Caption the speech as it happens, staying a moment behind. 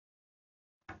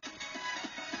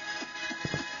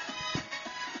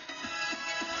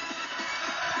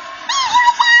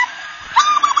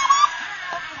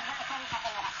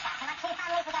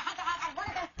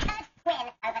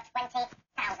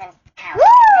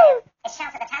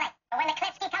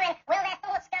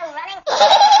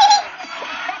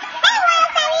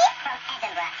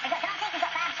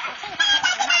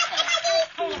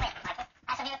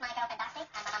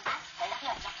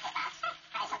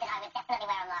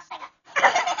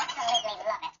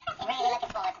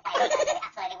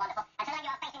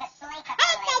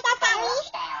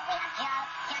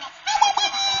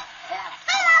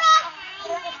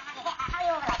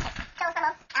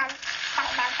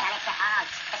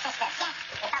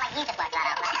You just worked that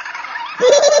out, mate.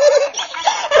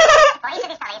 Well, each of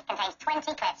these tallies contains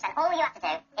 20 clips, and all you have to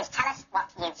do is tell us what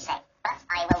you see. But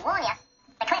I will warn you,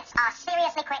 the clips are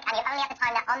seriously quick, and you only have the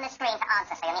time they're on the screen to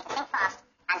answer, so you'll need to think fast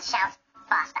and shout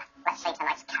faster. Let's see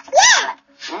tonight's category. Yeah!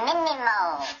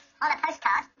 Mini-moles. On a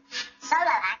postcard,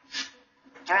 solo acts,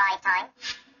 dry time,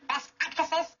 best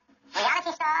actresses,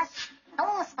 reality stars,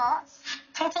 ball sports,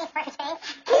 tutti frutti,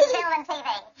 film and TV,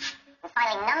 and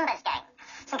finally numbers game.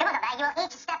 So come on up there, you will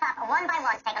each step up one by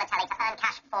one to take on a tally to earn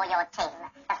cash for your team.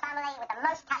 The family with the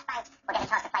most cash banks will get a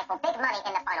chance to play for big money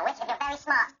in the final, which, if you're very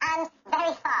smart and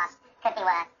very fast, could be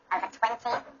worth over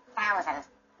 £20,000. Loads of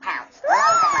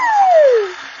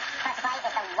money. First to play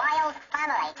is the Wild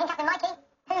Family. Team Captain Mikey,